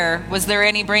clear, was there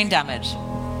any brain damage?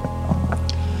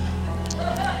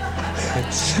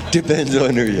 Depends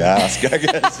on who you ask, I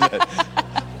guess.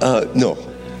 No.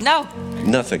 No.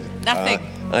 Nothing. Nothing.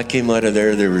 I came out of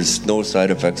there was no side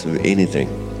effects of anything.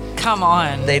 Come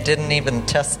on. They didn't even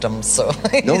test him, so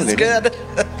No, he's they good.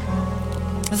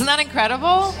 Isn't that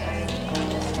incredible?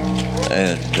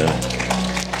 And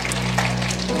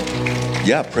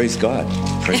yeah, praise God.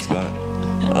 Praise God.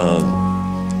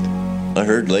 I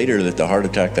heard later that the heart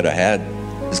attack that I had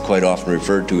is quite often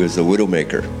referred to as the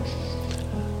widowmaker.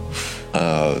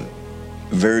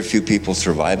 Very few people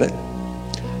survive it,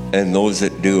 and those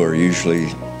that do are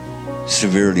usually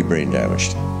severely brain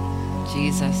damaged.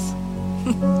 Jesus.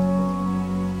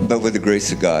 But with the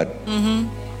grace of God,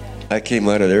 I came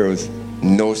out of there with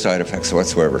no side effects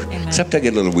whatsoever. Amen. Except I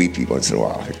get a little weepy once in a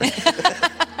while.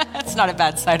 That's not a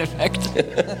bad side effect.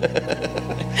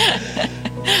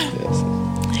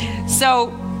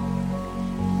 So,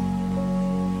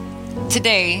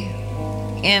 today,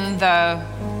 in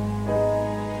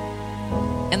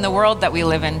the world that we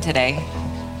live in today,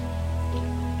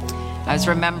 I was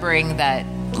remembering that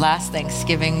last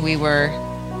Thanksgiving we were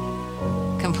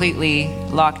completely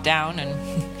locked down,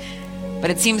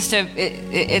 but it seems to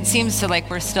like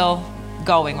we're still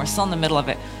going. We're still in the middle of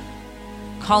it.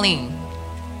 Colleen,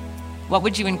 what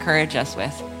would you encourage us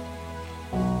with?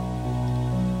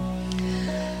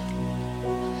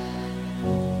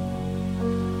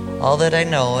 All that I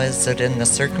know is that in the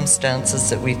circumstances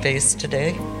that we face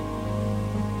today,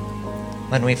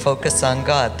 when we focus on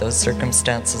God, those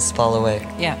circumstances fall away.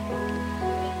 Yeah.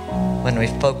 When we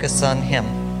focus on Him,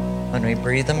 when we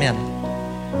breathe Him in,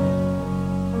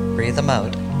 breathe Him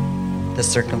out, the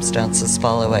circumstances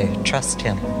fall away. Trust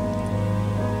Him.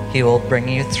 He will bring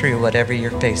you through whatever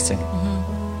you're facing.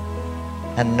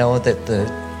 Mm-hmm. And know that the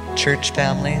church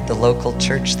family, the local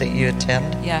church that you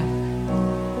attend,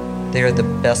 they are the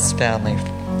best family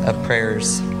of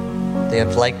prayers. They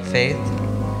have like faith.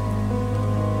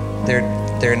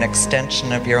 They're an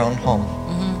extension of your own home.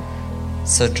 Mm-hmm.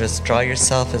 So just draw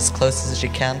yourself as close as you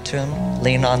can to Him.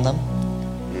 Lean on them.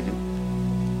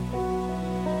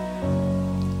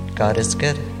 Mm-hmm. God is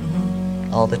good.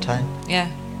 Mm-hmm. All the time. Yeah,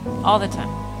 all the time.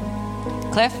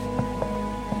 Cliff?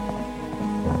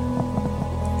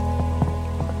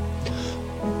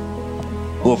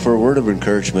 Well, for a word of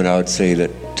encouragement, I would say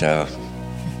that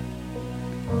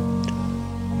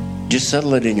just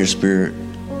settle it in your spirit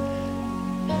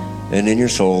and in your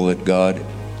soul that God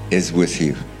is with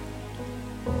you.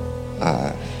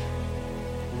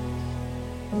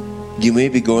 You may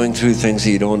be going through things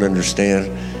that you don't understand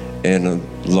and a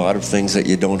lot of things that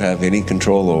you don't have any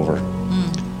control over.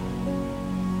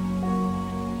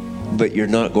 But you're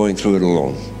not going through it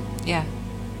alone. Yeah.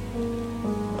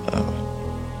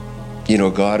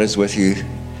 God is with you.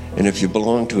 And if you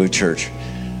belong to a church,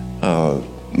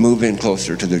 move in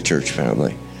closer to the church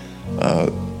family.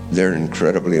 They're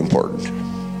incredibly important.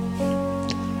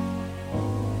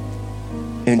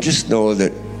 And just know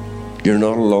that you're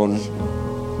not alone.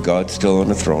 God's still on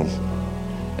the throne.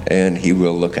 And He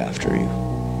will look after you.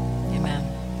 Amen.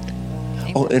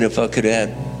 Oh, and if I could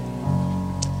add,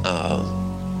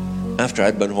 after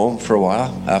I'd been home for a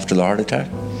while, after the heart attack,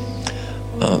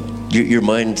 your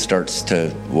mind starts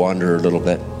to wander a little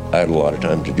bit. I had a lot of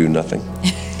time to do nothing.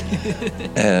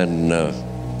 And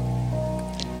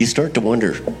you start to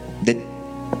wonder, did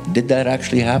that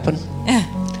actually happen?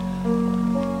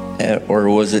 Or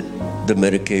was it the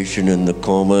medication and the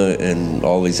coma and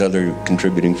all these other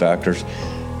contributing factors?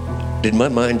 Did my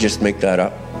mind just make that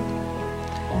up?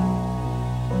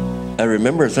 I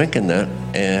remember thinking that,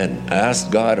 and I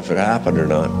asked God if it happened or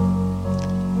not.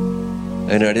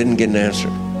 And I didn't get an answer.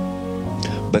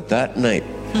 But that night,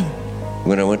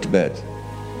 when I went to bed,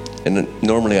 and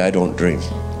normally I don't dream,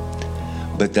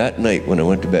 but that night when I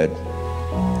went to bed,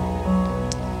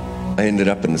 I ended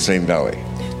up in the same valley.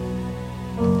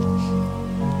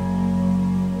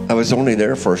 I was only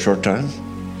there for a short time.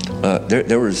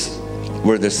 There was,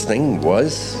 where this thing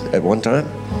was at one time,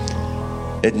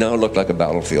 it now looked like a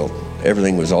battlefield.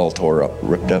 Everything was all tore up,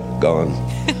 ripped up, gone.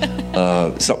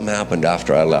 Something happened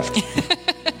after I left.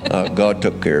 God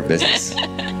took care of business.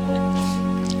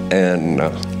 And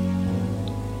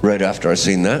right after I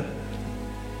seen that,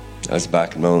 I was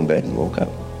back in my own bed and woke up.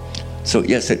 So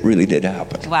yes, it really did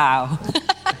happen. Wow.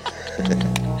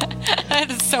 That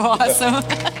is so awesome.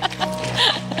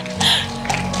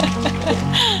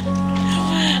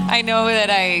 I know that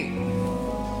I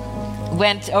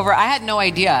went over, I had no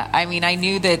idea. I mean, I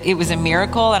knew that it was a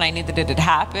miracle and I knew that it had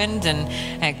happened, and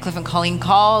Cliff and Colleen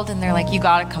called and they're like, you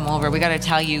got to come over. We got to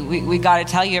tell you, we got to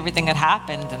tell you everything that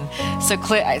happened. And so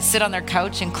I sit on their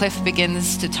couch and Cliff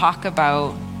begins to talk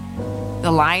about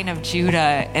the Lion of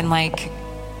Judah and like,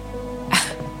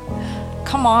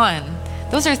 come on.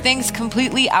 Those are things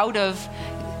completely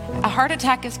a heart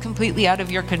attack is completely out of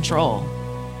your control.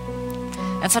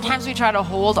 And sometimes we try to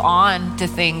hold on to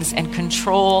things and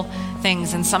control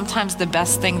things, and sometimes the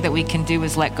best thing that we can do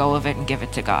is let go of it and give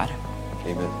it to God.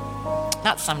 Amen.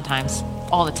 Not sometimes,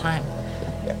 all the time.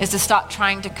 Is to stop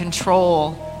trying to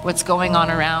control what's going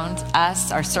on around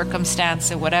us, our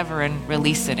circumstance or whatever, and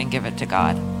release it and give it to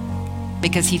God.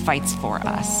 Because He fights for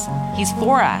us. He's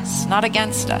for us, not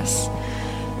against us.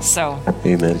 So,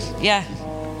 amen. Yeah.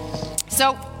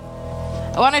 So,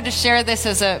 I wanted to share this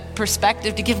as a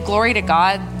perspective to give glory to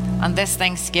God on this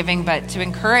Thanksgiving, but to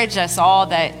encourage us all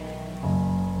that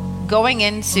going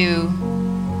into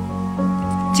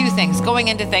two things, going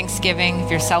into Thanksgiving, if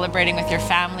you're celebrating with your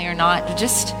family or not, to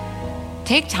just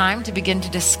take time to begin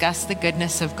to discuss the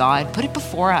goodness of God. Put it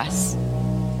before us.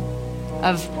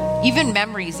 Of even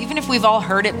memories, even if we've all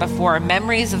heard it before,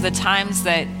 memories of the times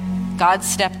that God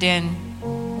stepped in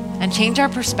and changed our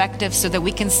perspective so that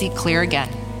we can see clear again.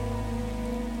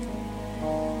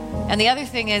 And the other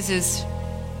thing is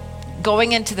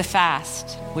going into the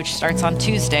fast, which starts on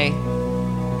Tuesday.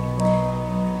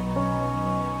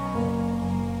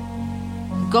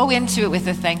 go into it with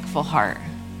a thankful heart,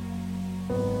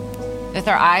 with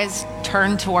our eyes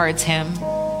turned towards him.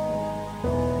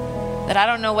 That I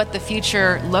don't know what the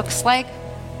future looks like,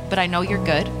 but I know you're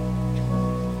good.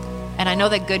 And I know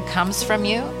that good comes from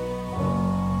you.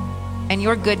 And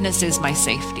your goodness is my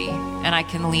safety, and I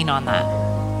can lean on that.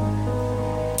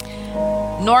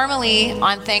 Normally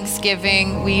on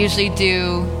Thanksgiving, we usually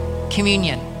do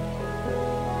communion.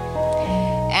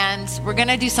 And we're going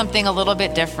to do something a little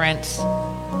bit different.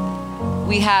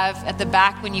 We have at the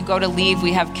back, when you go to leave,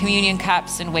 we have communion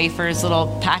cups and wafers,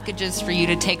 little packages for you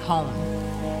to take home.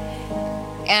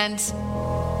 And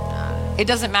it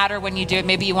doesn't matter when you do it.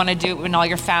 Maybe you want to do it when all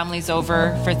your family's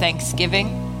over for Thanksgiving.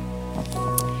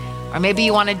 Or maybe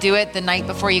you want to do it the night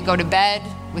before you go to bed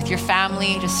with your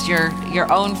family, just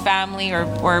your own family,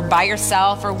 or by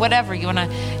yourself, or whatever. You want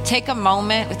to take a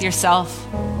moment with yourself,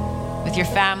 with your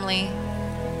family,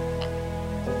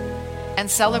 and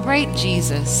celebrate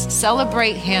Jesus.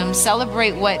 Celebrate him.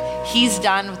 Celebrate what he's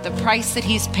done with the price that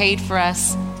he's paid for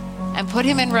us, and put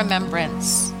him in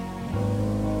remembrance.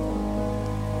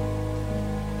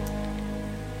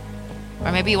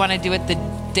 Or maybe you want to do it the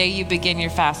day you begin your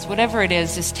fast. Whatever it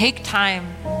is, just take time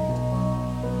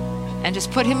and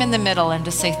just put him in the middle and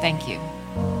just say thank you.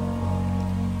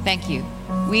 Thank you.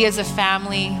 We as a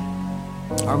family,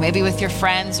 or maybe with your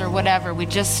friends or whatever,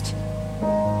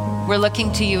 we're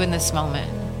looking to you in this moment.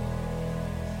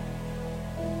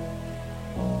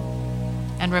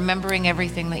 And remembering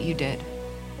everything that you did.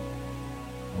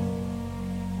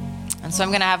 And so I'm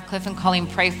going to have Cliff and Colleen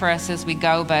pray for us as we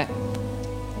go, but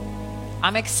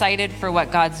I'm excited for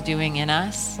what God's doing in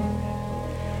us.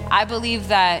 I believe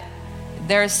that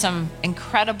there's some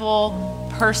incredible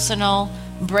personal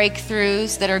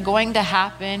breakthroughs that are going to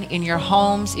happen in your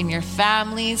homes, in your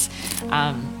families,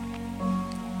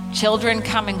 children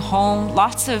coming home,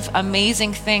 lots of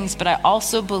amazing things. But I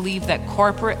also believe that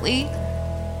corporately,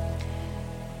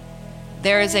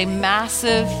 there is a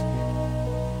massive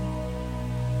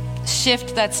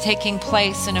shift that's taking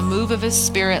place, and a move of his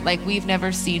spirit like we've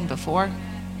never seen before.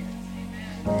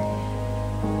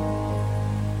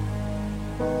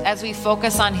 As we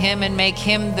focus on him and make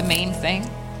him the main thing,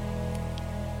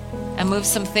 and move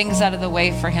some things out of the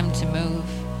way for him to move,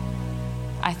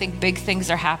 I think big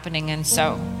things are happening. And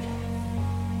so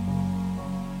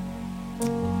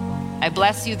I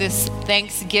bless you this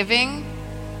Thanksgiving,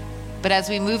 but as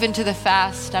we move into the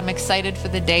fast, I'm excited for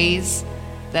the days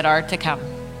that are to come.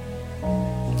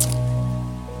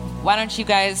 Why don't you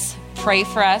guys pray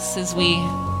for us as we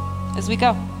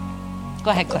go? Go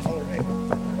ahead, Cliff.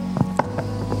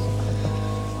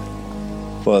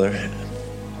 Father,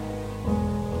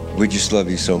 we just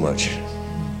love you so much.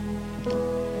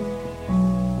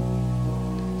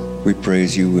 We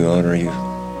praise you, we honor you.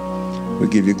 We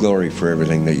give you glory for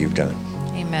everything that you've done.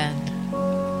 Amen.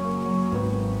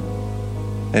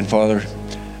 And Father,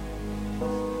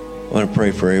 I want to pray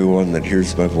for everyone that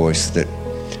hears my voice, that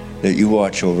you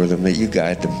watch over them, that you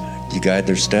guide them. You guide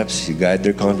their steps, you guide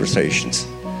their conversations.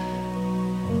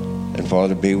 And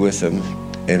Father, be with them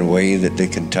in a way that they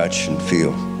can touch and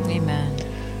feel. Amen.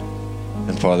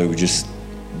 And Father, we just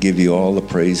give you all the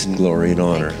praise and glory and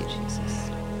honor. Thank you,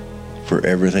 Jesus, for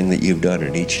everything that you've done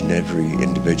in each and every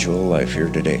individual life here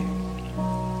today.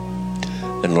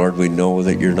 And Lord, we know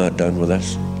that you're not done with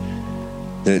us.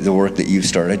 The work that you've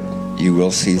started, you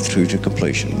will see through to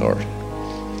completion, Lord.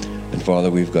 And Father,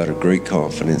 we've got a great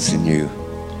confidence in you.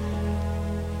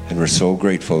 And we're so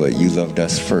grateful that you loved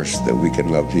us first, that we can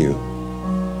love you.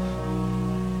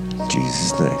 In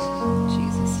Jesus' name. In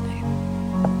Jesus' name.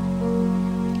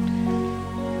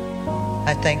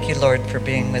 I thank you, Lord, for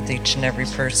being with each and every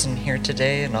person here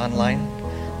today and online.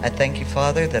 I thank you,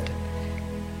 Father, that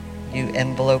you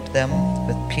envelope them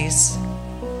with peace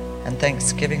and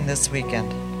thanksgiving this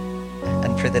weekend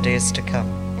and for the days to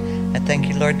come. I thank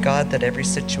you, Lord God, that every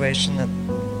situation that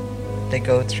they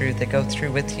go through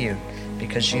with you,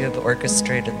 because you have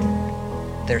orchestrated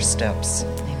their steps.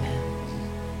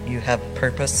 Amen. You have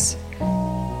purpose.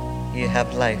 You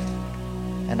have life.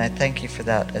 And I thank you for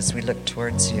that as we look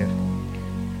towards you,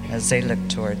 as they look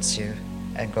towards you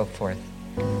and go forth.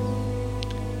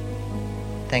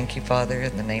 Thank you, Father,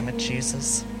 in the name of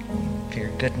Jesus, for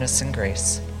your goodness and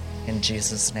grace. In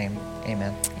Jesus' name,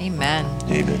 amen. Amen.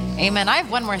 Amen. Amen. I have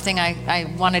one more thing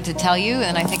I wanted to tell you,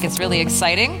 and I think it's really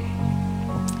exciting.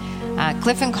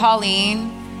 Cliff and Colleen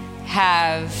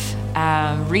have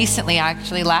recently,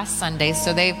 actually last Sunday,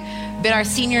 so they've been our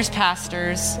seniors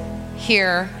pastors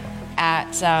here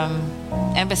at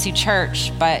Embassy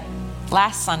Church, but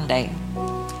last Sunday,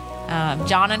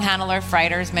 John and Hannah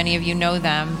Freiters, many of you know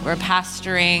them, were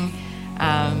pastoring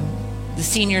the the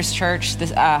seniors church,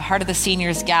 the Heart of the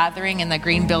Seniors gathering in the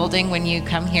green building when you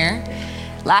come here.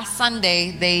 Last Sunday,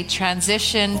 they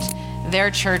transitioned their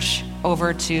church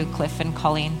over to Cliff and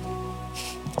Colleen.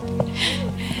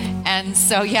 And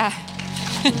so, yeah.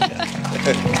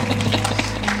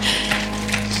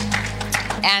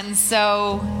 And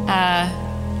so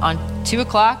on 2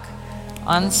 o'clock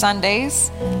on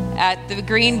Sundays at the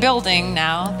green building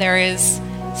now, there is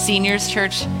seniors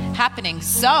church happening.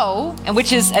 So, and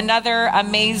which is another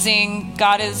amazing,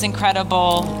 God is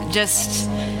incredible, just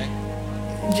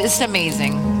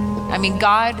amazing. I mean,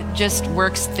 God just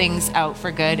works things out for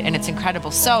good, and it's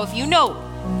incredible. So if you know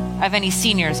of any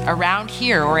seniors around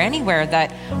here or anywhere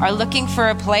that are looking for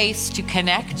a place to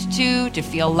connect to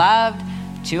feel loved,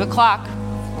 2 o'clock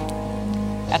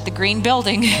at the green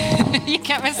building. You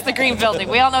can't miss the green building.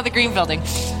 We all know the green building.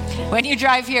 When you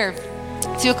drive here,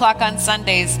 2 o'clock on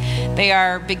Sundays, they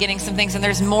are beginning some things, and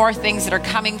there's more things that are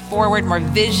coming forward, more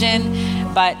vision,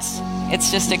 but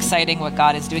it's just exciting what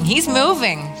God is doing. He's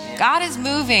moving. God is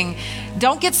moving.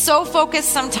 Don't get so focused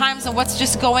sometimes on what's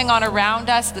just going on around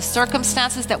us, the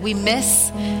circumstances, that we miss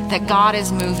that God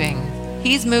is moving.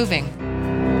 He's moving.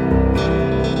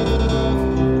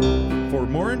 For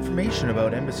more information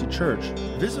about Embassy Church,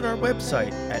 visit our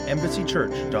website at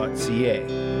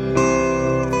embassychurch.ca.